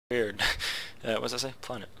Weird. What does that say?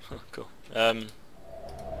 Planet. Oh, cool.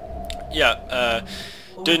 Yeah,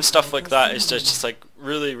 doing stuff like that is just like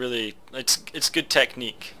really it's good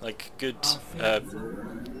technique, like good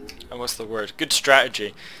what's the word? Good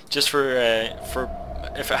strategy. Just for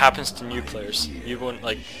if it happens to new players, you won't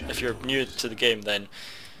like if you're new to the game, then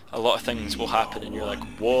a lot of things will happen and you're like,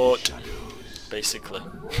 what? Basically.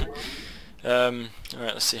 Alright,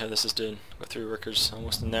 let's see how this is doing. Got 3 workers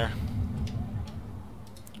almost in there.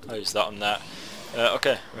 I'll use that on that.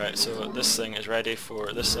 Okay, right, so this thing is ready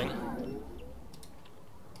for this thing.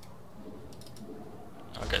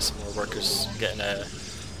 I'll get some more workers getting that.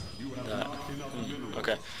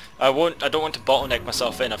 Okay. I don't want to bottleneck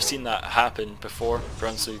myself in. I've seen that happen before.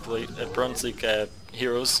 Bronze League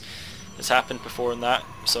Heroes. It's happened before in that.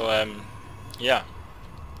 So yeah.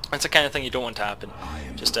 That's the kind of thing you don't want to happen.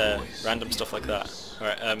 Just random stuff like that.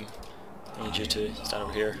 Alright, I need you to stand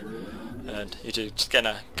over here. And you two just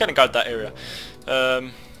kinda guard that area.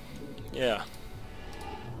 Yeah.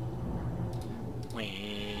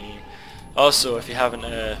 Also, if you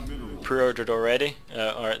haven't pre-ordered already,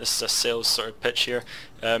 alright, this is a sales sort of pitch here.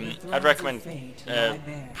 I'd recommend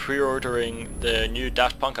pre-ordering the new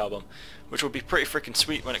Daft Punk album, which will be pretty freaking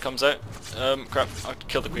sweet when it comes out. Crap, I'll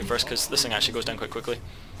kill the queen first because this thing actually goes down quite quickly.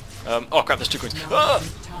 Oh crap, there's 2 queens. Ah!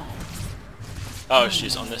 Oh,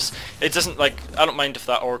 she's on this. It doesn't like. I don't mind if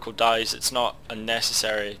that oracle dies. It's not a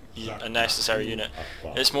necessary unit.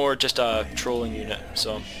 It's more just a trolling unit.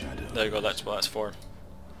 So there you go. That's what that's for.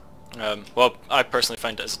 Well, I personally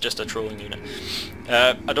find it as just a trolling unit.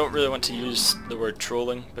 I don't really want to use the word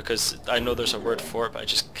trolling because I know there's a word for it, but I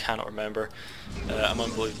just cannot remember. I'm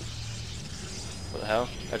unbelievable. What the hell?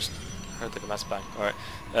 I just heard like a massive bang. Alright.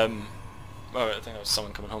 Oh, I think that was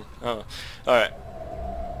someone coming home. Oh, alright.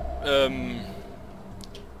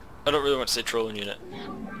 I don't really want to say trolling unit,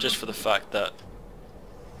 just for the fact that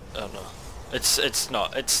I don't know. It's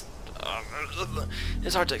not. It's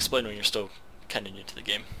hard to explain when you're still kind of new to the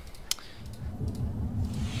game.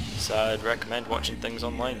 So I'd recommend watching things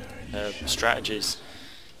online, strategies.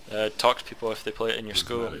 Talk to people if they play it in your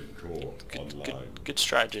school. Good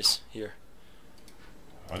strategies here.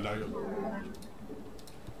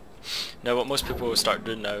 Now, what most people will start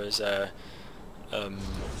doing now is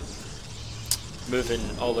moving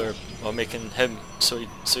all their, well, making him so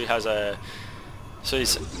he has a, so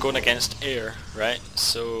he's going against air, right?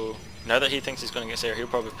 So now that he thinks he's going against air, he'll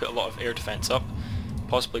probably put a lot of air defense up,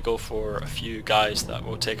 possibly go for a few guys that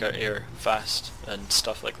will take out air fast and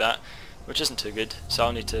stuff like that, which isn't too good. So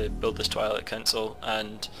I'll need to build this Twilight Council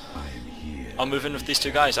and I'll move in with these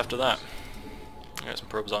 2 guys after that. I'll get some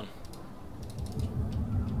probes on.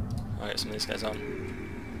 I'll get some of these guys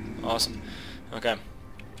on. Awesome. Okay.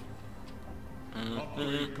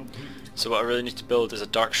 So what I really need to build is a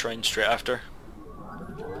Dark Shrine straight after,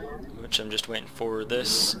 which I'm just waiting for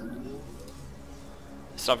this.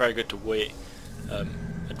 It's not very good to wait.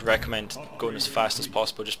 I'd recommend going as fast as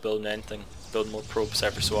possible, just building anything, building more probes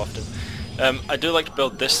every so often. I do like to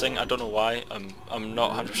build this thing. I don't know why. I'm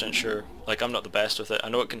not 100% sure. Like, I'm not the best with it. I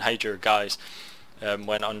know it can hide your guys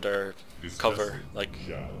when under cover. Like,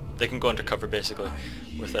 they can go under cover basically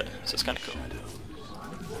with it. So it's kind of cool.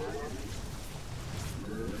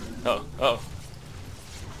 Uh-oh, uh-oh.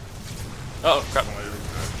 Uh-oh, crap.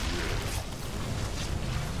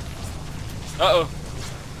 Uh-oh.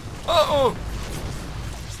 Uh-oh!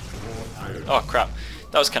 Oh, crap.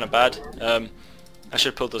 That was kind of bad. I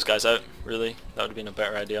should have pulled those guys out, really. That would have been a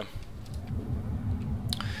better idea.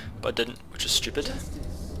 But I didn't, which is stupid.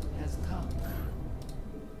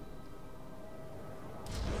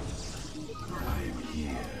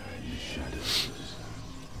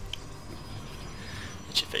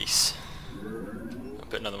 Hit your face. I'll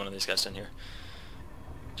put another one of these guys down here,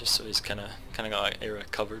 just so he's kind of got like area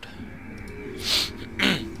covered.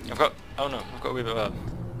 I've got a wee bit of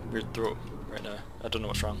a weird throat right now. I don't know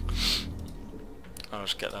what's wrong. I'll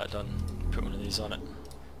just get that done. Put one of these on it.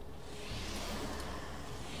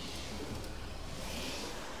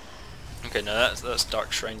 Okay, now that's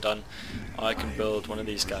Dark Shrine done. I can build one of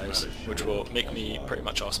these guys, which will make me pretty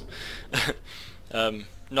much awesome.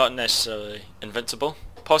 Not necessarily invincible,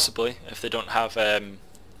 possibly, if they don't have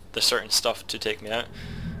the certain stuff to take me out.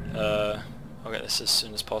 I'll get this as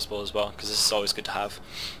soon as possible as well, because this is always good to have.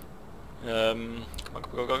 Come on,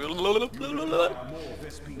 go.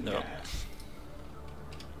 No.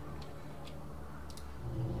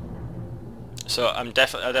 So I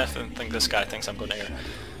definitely think this guy thinks I'm going to air.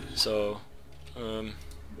 So I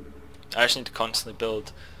actually need to constantly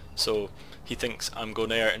build so he thinks I'm going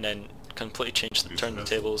to air, and then completely turn the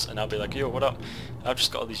tables, and I'll be like, yo, what up? I've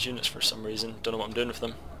just got all these units for some reason, don't know what I'm doing with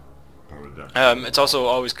them. It's also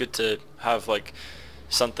always good to have like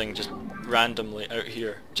something just randomly out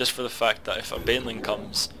here, just for the fact that if a baneling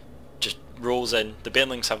comes, just rolls in. The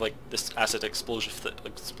banelings have like this acid explosive thing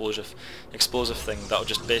that'll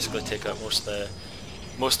just basically take out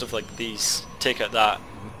most of like these. Take out that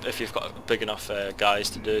if you've got big enough guys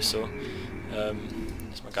to do so.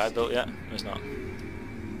 Is my guy built yet? No, he's not.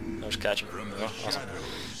 I'll just catch him. Oh, awesome.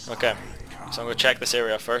 Okay, so I'm going to check this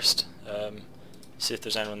area first. See if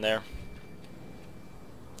there's anyone there.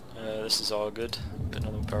 This is all good. Put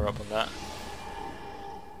another power up on that.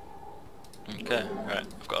 Okay, right.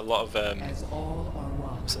 I've got a lot of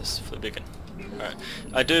what's this? Fleet beacon. Alright.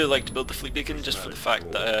 I do like to build the fleet beacon just for the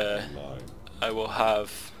fact that I will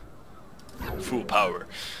have full power.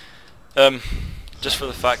 Just for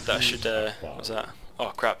the fact that I should what's that?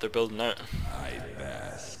 Oh crap, they're building out. I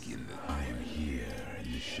bask in the I am here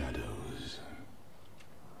in the shadows.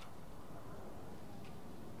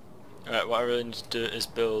 Alright, what I really need to do is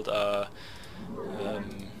build one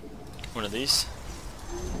of these.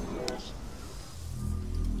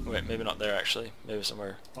 Wait, maybe not there actually. Maybe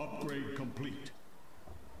somewhere. Upgrade complete.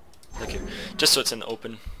 Like here. Just so it's in the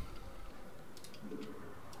open.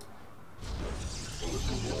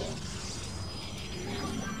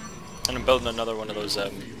 And I'm building another one of those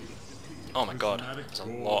oh my god, there's a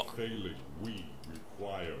lot. We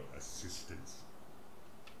require assistance.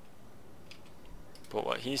 But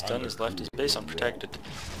what he's done is left his base unprotected.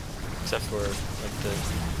 Except for like the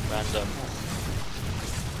random...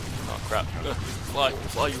 Oh crap.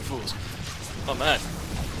 Fly you fools. Oh man.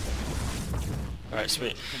 Alright,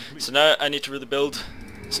 sweet. So now I need to really build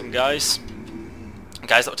some guys.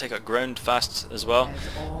 Guys that will take out ground fast as well.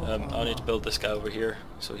 I'll need to build this guy over here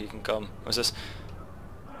so he can come. What's this?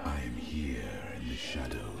 I am here in the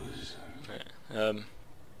shadows. Right.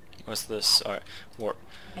 What's this? Alright, warp.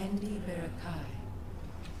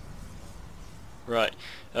 Right.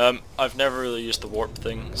 I've never really used the warp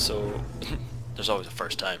thing, so there's always a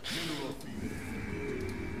first time.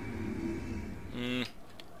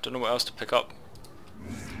 Don't know what else to pick up.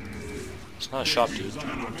 It's not a shop, dude.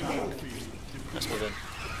 Let's move in.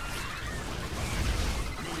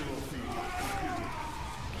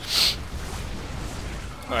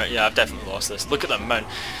 Alright, yeah, I've definitely lost this. Look at that amount.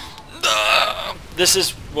 This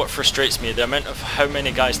is what frustrates me, the amount of how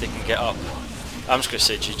many guys they can get up. I'm just going to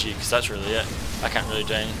say GG, because that's really it. I can't really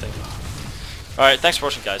do anything. Alright, thanks for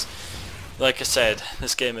watching, guys. Like I said,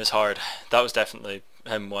 this game is hard. That was definitely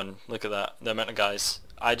him one. Look at that, the amount of guys.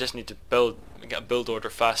 I just need to get a build order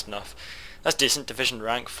fast enough. That's decent, division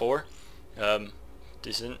rank 4.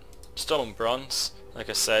 Decent. Still on bronze. Like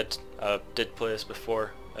I said, I did play this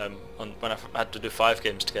before when I had to do 5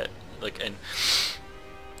 games to get like in.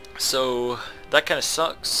 So that kind of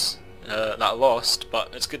sucks that I lost,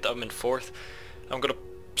 but it's good that I'm in 4th. I'm gonna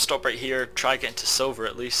stop right here, try get into silver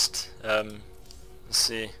at least. Let's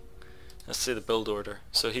see the build order.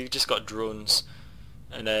 So he just got drones,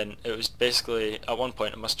 and then it was basically at one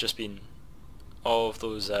point it must have just been all of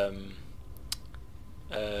those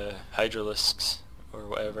hydralisks or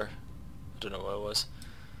whatever. I don't know what it was.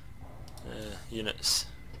 Units.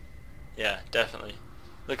 Yeah, definitely.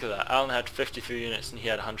 Look at that. Alan had 53 units and he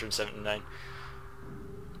had 179.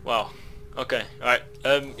 Wow. Okay, alright.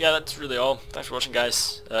 Yeah, that's really all. Thanks for watching,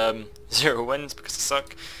 guys. 0 wins because I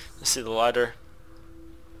suck. Let's see the ladder.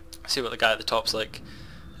 See what the guy at the top's like.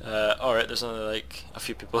 Alright, there's only like a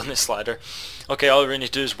few people in this ladder. Okay, all I really need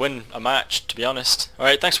to do is win a match, to be honest.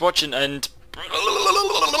 Alright, thanks for watching, and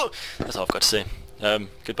that's all I've got to say.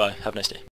 Goodbye. Have a nice day.